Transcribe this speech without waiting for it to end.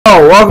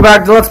Yo, welcome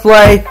back to Let's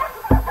Play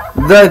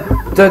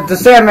the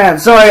Sandman.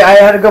 Sorry, I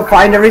had to go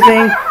find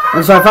everything,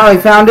 and so I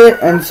finally found it,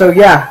 and so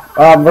yeah,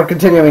 we're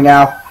continuing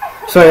now.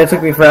 Sorry, it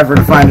took me forever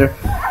to find her.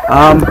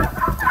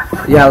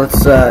 Yeah,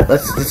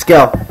 let's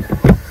go.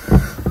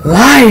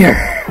 Liar!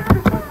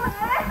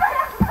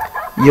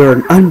 You're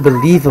an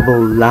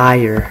unbelievable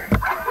liar.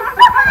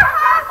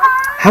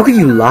 How could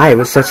you lie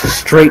with such a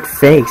straight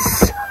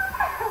face?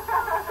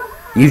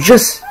 You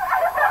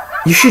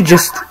should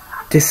just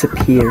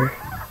disappear.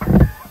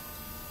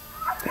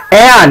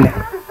 Anne!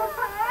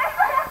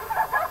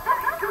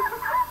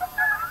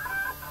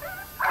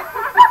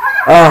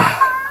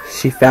 Ah,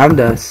 she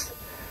found us.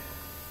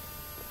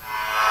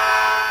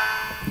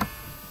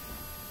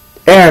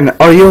 Anne,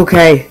 are you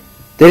okay?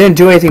 They didn't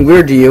do anything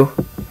weird to you.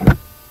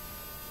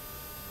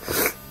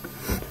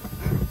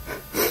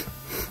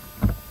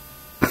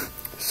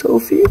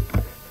 Sophie?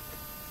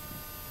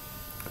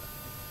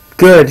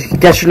 Good,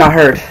 guess you're not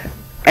hurt.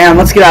 Anne,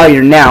 let's get out of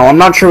here now. I'm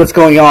not sure what's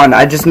going on,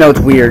 I just know it's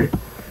weird.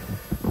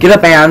 Get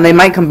up, Anne, they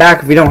might come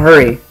back if we don't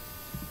hurry.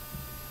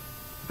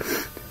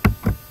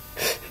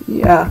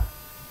 Yeah.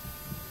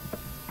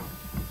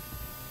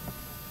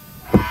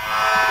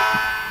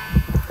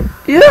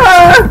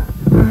 Yeah!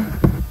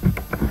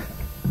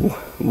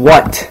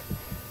 What?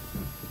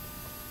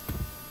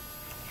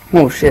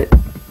 Oh shit.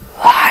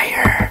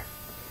 Liar.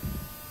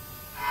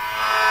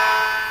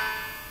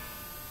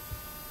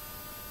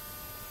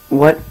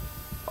 What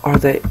are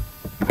they?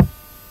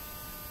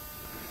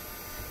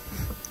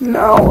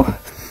 No.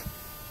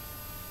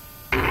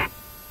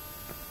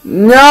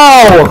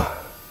 No!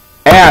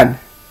 Anne.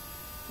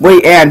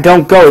 Wait, Anne,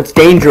 don't go. It's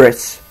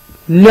dangerous.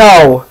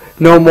 No.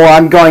 No more.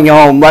 I'm going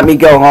home. Let me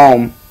go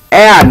home.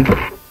 Anne.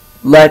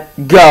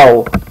 Let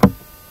go.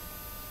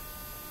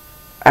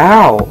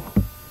 Ow.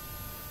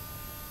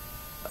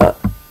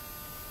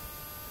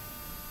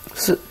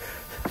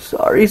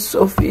 Sorry,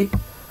 Sophie.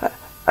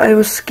 I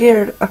was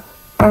scared.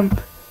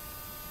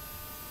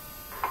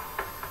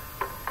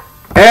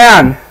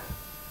 Anne!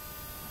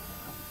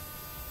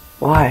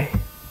 Why?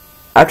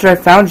 After I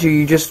found you,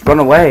 you just run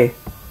away.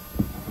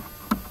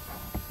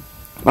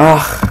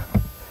 Ugh.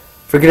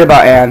 Forget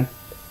about Anne.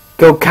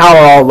 Go cower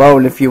all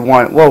alone if you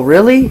want. Whoa,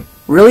 really?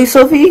 Really,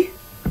 Sophie?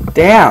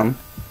 Damn.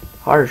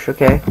 Harsh,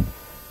 okay.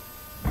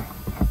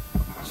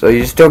 So you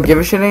just don't give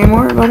a shit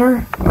anymore about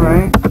her?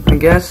 Alright, I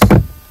guess.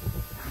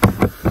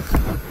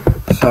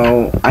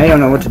 So, I don't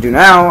know what to do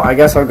now. I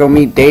guess I'll go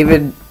meet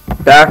David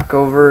back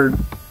over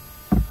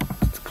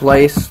the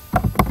place.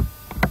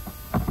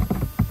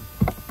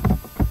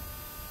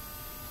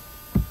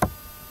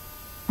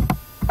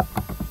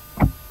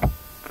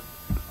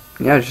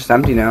 Yeah, it's just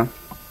empty now.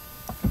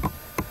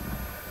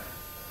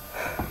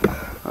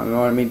 I'm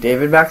going to meet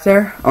David back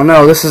there? Oh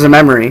no, this is a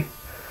memory.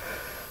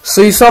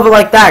 So you solve it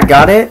like that,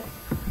 got it?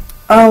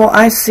 Oh,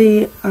 I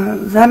see.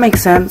 That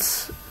makes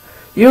sense.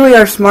 You really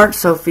are smart,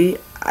 Sophie.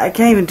 I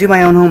can't even do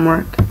my own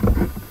homework.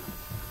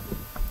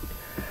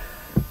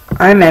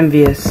 I'm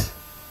envious.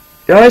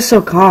 You're always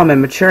so calm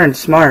and mature and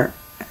smart.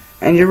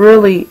 And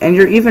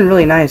you're even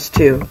really nice,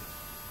 too.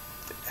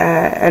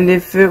 And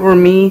if it were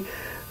me,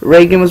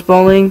 Reagan was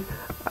bullying,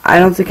 I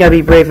don't think I'd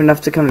be brave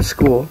enough to come to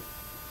school.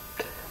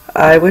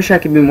 I wish I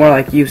could be more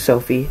like you,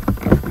 Sophie.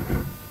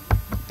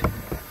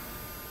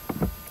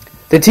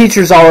 The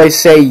teachers always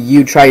say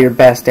you try your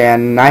best,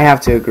 Anne, and I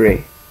have to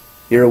agree.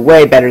 You're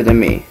way better than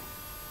me.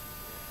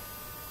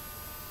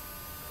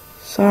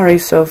 Sorry,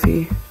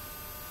 Sophie,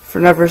 for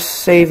never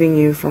saving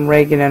you from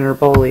Reagan and her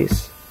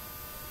bullies.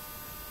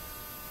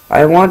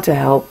 I want to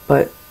help,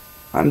 but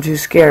I'm too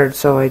scared,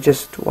 so I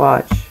just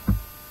watch.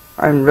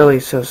 I'm really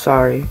so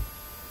sorry.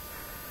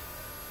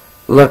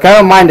 Look, I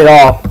don't mind at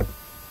all.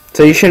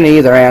 So you shouldn't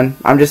either, Anne.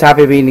 I'm just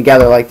happy being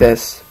together like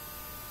this.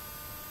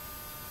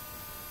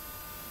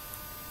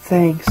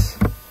 Thanks.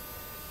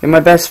 You're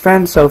my best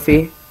friend,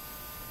 Sophie.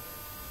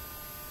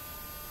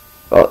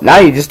 Well, now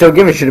you just don't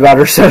give a shit about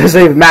her, so it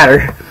doesn't even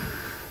matter.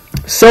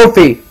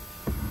 Sophie!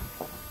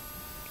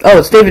 Oh,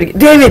 it's David again.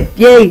 David!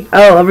 Yay!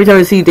 Oh, every time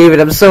I see David,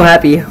 I'm so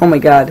happy. Oh my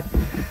god.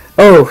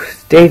 Oh,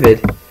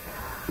 David.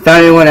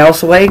 Found anyone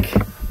else awake?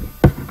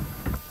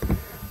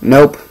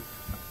 Nope.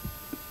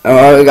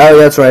 Oh,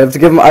 that's right. I have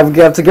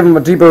to give him a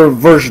deeper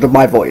version of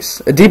my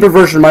voice. A deeper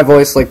version of my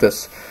voice like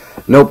this.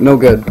 Nope, no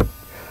good.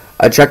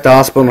 I checked the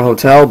hospital and the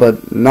hotel,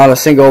 but not a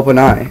single open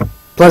eye.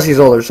 Plus, he's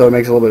older, so it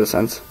makes a little bit of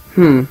sense.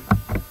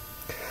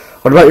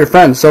 What about your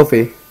friend,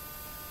 Sophie?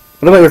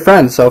 What about your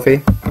friend,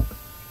 Sophie?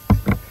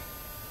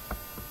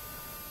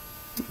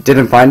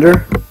 Didn't find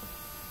her?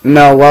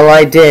 No, well,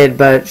 I did,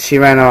 but she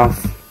ran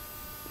off.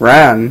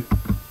 Ran?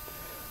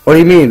 What do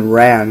you mean,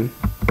 ran?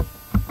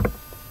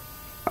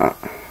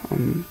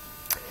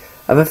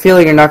 I have a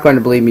feeling you're not going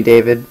to believe me,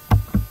 David.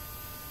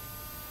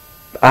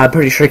 I'm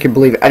pretty sure you can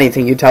believe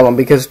anything you tell him,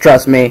 because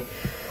trust me,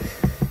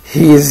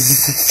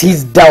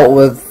 he's dealt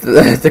with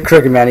the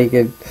Crooked Man. He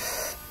can.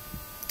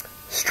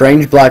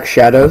 Strange black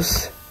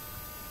shadows?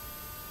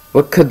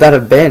 What could that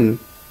have been?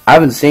 I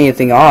haven't seen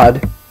anything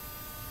odd.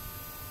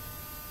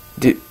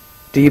 Do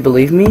you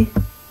believe me?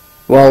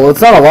 Well,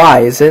 it's not a lie,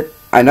 is it?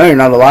 I know you're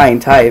not a lying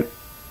type.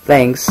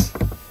 Thanks.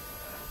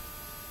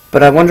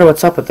 But I wonder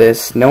what's up with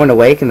this. No one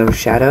awake in those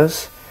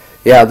shadows?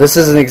 Yeah, this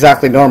isn't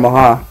exactly normal,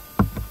 huh?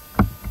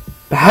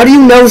 But how do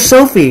you know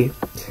Sophie?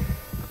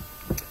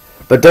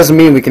 But doesn't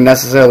mean we can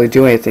necessarily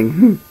do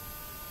anything.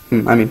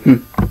 I'm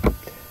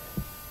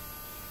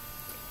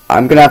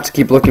gonna have to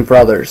keep looking for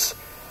others.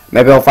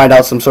 Maybe I'll find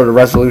out some sort of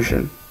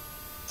resolution.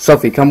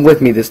 Sophie, come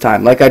with me this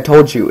time. Like I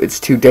told you, it's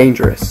too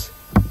dangerous.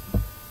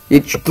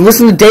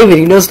 Listen to David,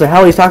 he knows the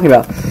hell he's talking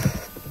about.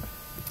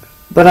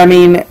 But I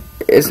mean,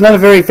 it's not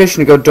very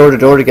efficient to go door to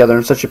door together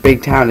in such a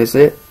big town, is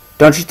it?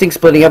 Don't you think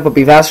splitting up would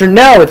be faster?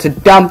 No, it's a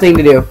dumb thing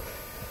to do.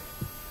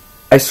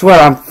 I swear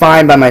I'm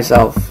fine by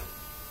myself.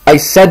 I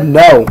said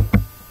no.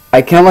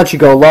 I can't let you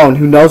go alone.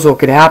 Who knows what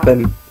could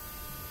happen?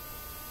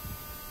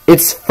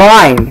 It's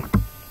fine.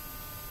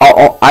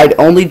 I'd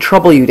only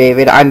trouble you,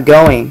 David. I'm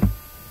going.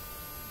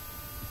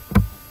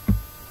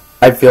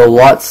 I'd feel a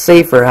lot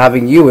safer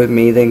having you with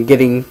me than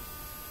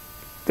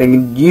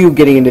you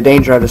getting into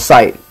danger out of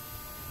sight.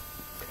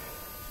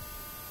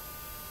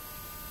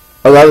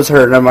 Oh, that was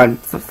her. Never mind.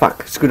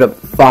 Fuck. Screwed up.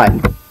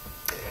 Fine.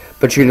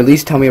 But you can at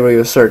least tell me where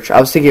you search. I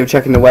was thinking of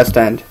checking the West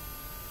End.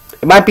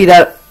 It might be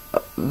that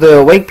the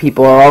awake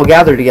people are all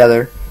gathered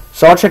together.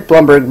 So I'll check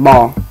Blumberg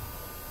Mall.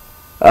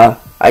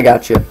 I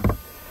got you.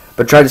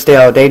 But try to stay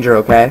out of danger,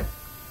 okay?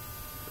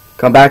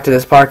 Come back to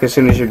this park as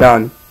soon as you're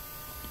done.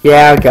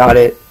 Yeah, I got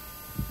it.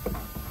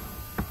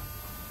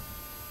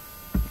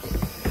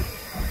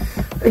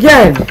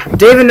 Again,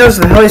 David knows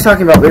what the hell he's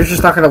talking about, but he's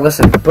just not going to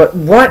listen. But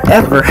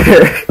whatever.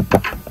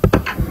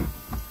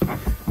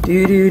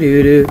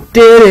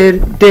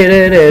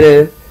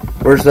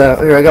 Where's the...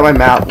 Here, I got my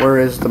map. Where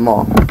is the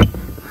mall?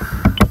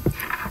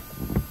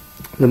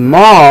 The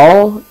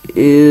mall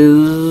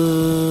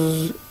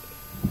is...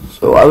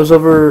 So I was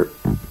over...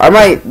 I'm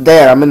right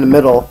there. I'm in the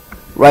middle.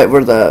 Right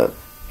where the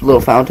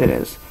little fountain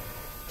is.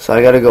 So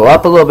I got to go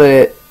up a little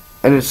bit.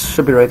 And it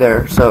should be right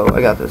there. So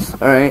I got this.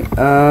 Alright. Is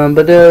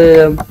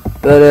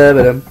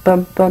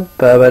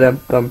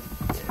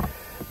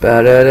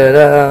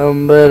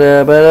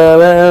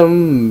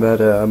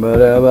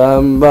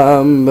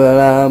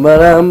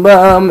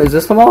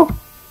this the mall?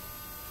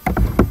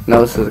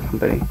 No, this is the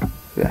company.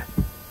 Yeah.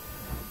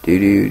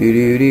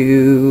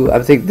 I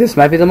think this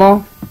might be the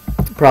mall.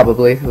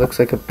 Probably. It looks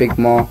like a big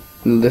mall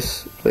in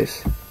this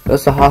place.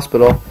 That's the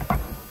hospital.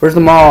 Where's the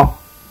mall?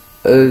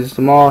 Is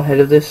the mall ahead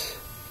of this?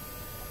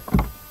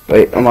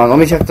 Wait, hold on. Let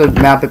me check the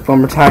map one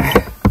more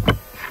time.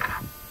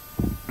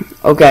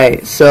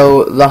 Okay,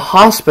 so the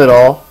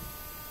hospital.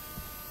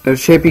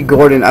 There's J.P.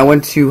 Gordon. I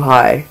went too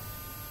high.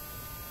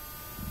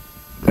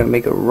 I'm gonna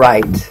make a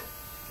right.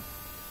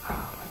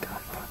 Oh my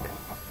god, fuck.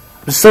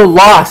 I'm so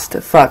lost.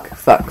 Fuck.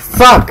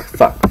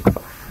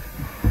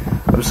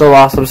 I'm so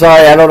lost. I'm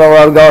sorry. I don't know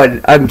where I'm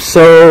going. I'm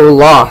so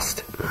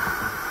lost.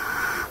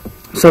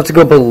 So I have to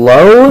go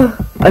below,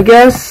 I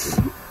guess.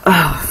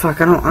 Oh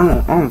fuck! I don't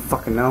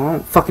fucking know. I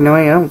don't fucking know.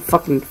 I don't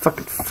fucking.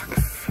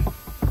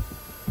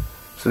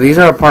 So these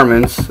are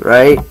apartments,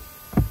 right?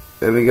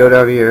 Then we go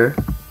down here.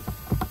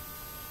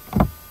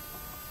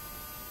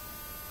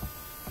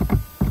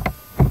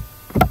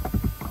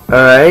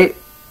 Alright.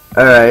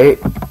 I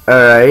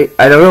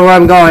don't know where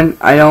I'm going.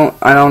 I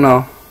don't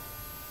know.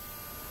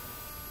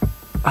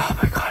 Oh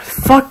my god.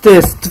 Fuck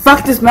this.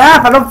 Fuck this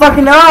map. I don't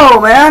fucking know,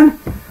 man.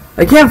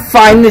 I can't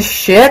find this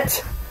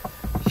shit.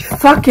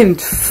 Fucking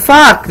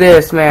fuck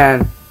this,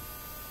 man.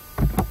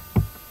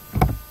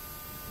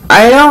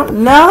 I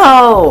don't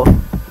know.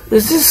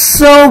 This is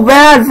so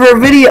bad for a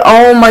video.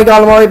 Oh my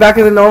god, I'm already back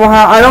in the normal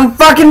house. I don't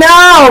fucking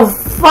know.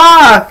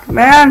 Fuck,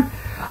 man.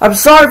 I'm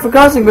sorry for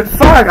cussing, but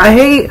fuck. I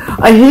hate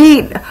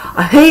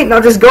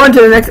not just going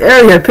to the next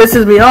area. It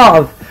pisses me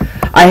off.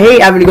 I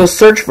hate having to go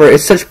search for it.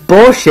 It's such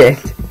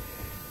bullshit.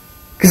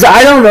 Because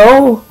I don't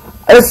know.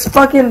 This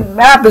fucking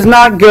map is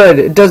not good.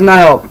 It does not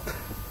help.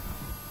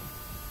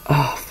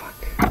 Oh, fuck.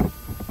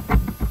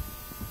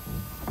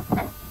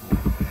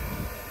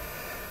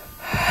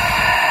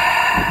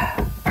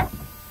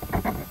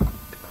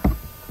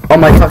 Oh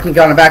my fucking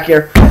god, I'm back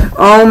here.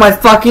 Oh my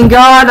fucking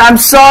god, I'm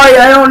sorry,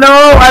 I don't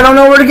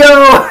know where to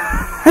go.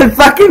 I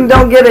fucking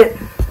don't get it.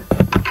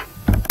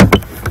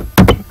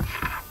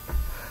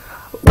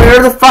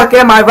 Where the fuck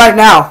am I right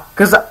now?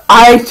 Because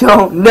I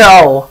don't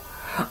know.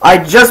 I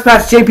just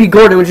passed J.P.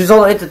 Gordon, which is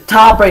all at the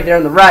top right there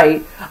on the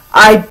right.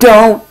 I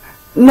don't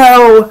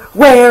know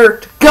where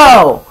to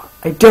go.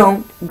 I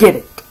don't get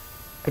it.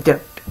 I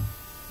don't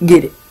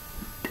get it.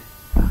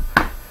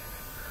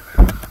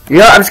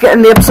 Yeah, I'm just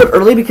getting the episode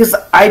early because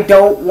I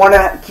don't want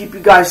to keep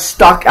you guys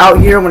stuck out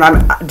here when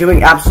I'm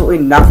doing absolutely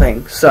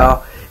nothing.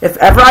 So, if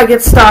ever I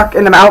get stuck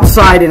and I'm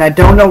outside and I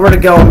don't know where to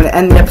go, I'm going to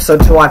end the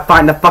episode till I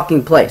find a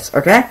fucking place,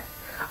 okay?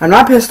 I'm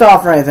not pissed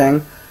off or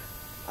anything.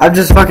 I'm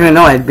just fucking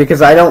annoyed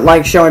because I don't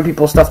like showing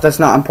people stuff that's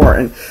not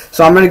important.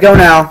 So I'm going to go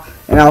now,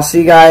 and I'll see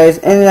you guys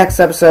in the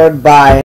next episode. Bye.